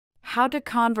How to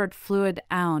convert fluid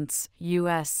ounce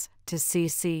US to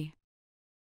cc.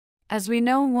 As we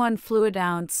know, 1 fluid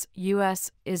ounce US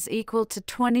is equal to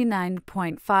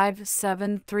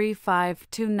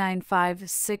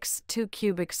 29.573529562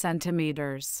 cubic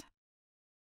centimeters.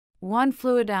 1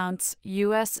 fluid ounce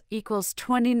US equals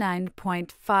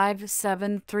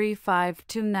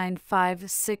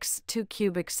 29.573529562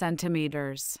 cubic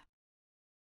centimeters.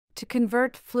 To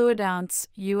convert fluid ounce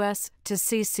US to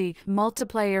cc,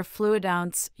 multiply your fluid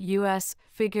ounce US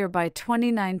figure by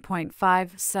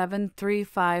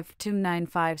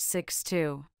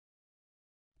 29.573529562.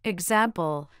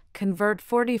 Example: convert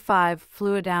 45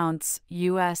 fluid ounce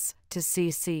US to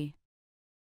cc.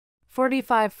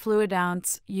 45 fluid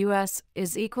ounce US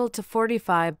is equal to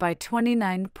 45 by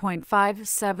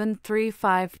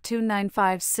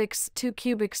 29.573529562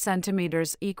 cubic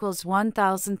centimeters equals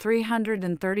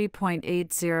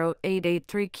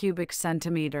 1330.80883 cubic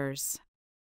centimeters.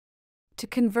 To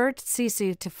convert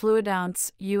cc to fluid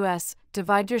ounce US,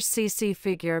 divide your cc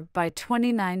figure by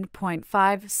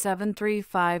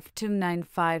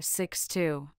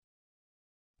 29.573529562.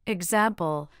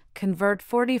 Example: convert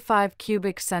 45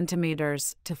 cubic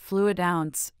centimeters to fluid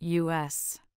ounce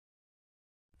US.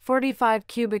 45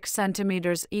 cubic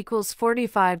centimeters equals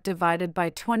 45 divided by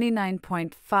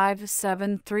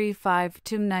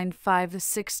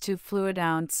 29.573529562 fluid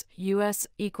ounce US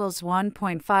equals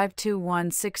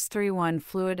 1.521631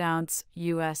 fluid ounce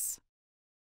US.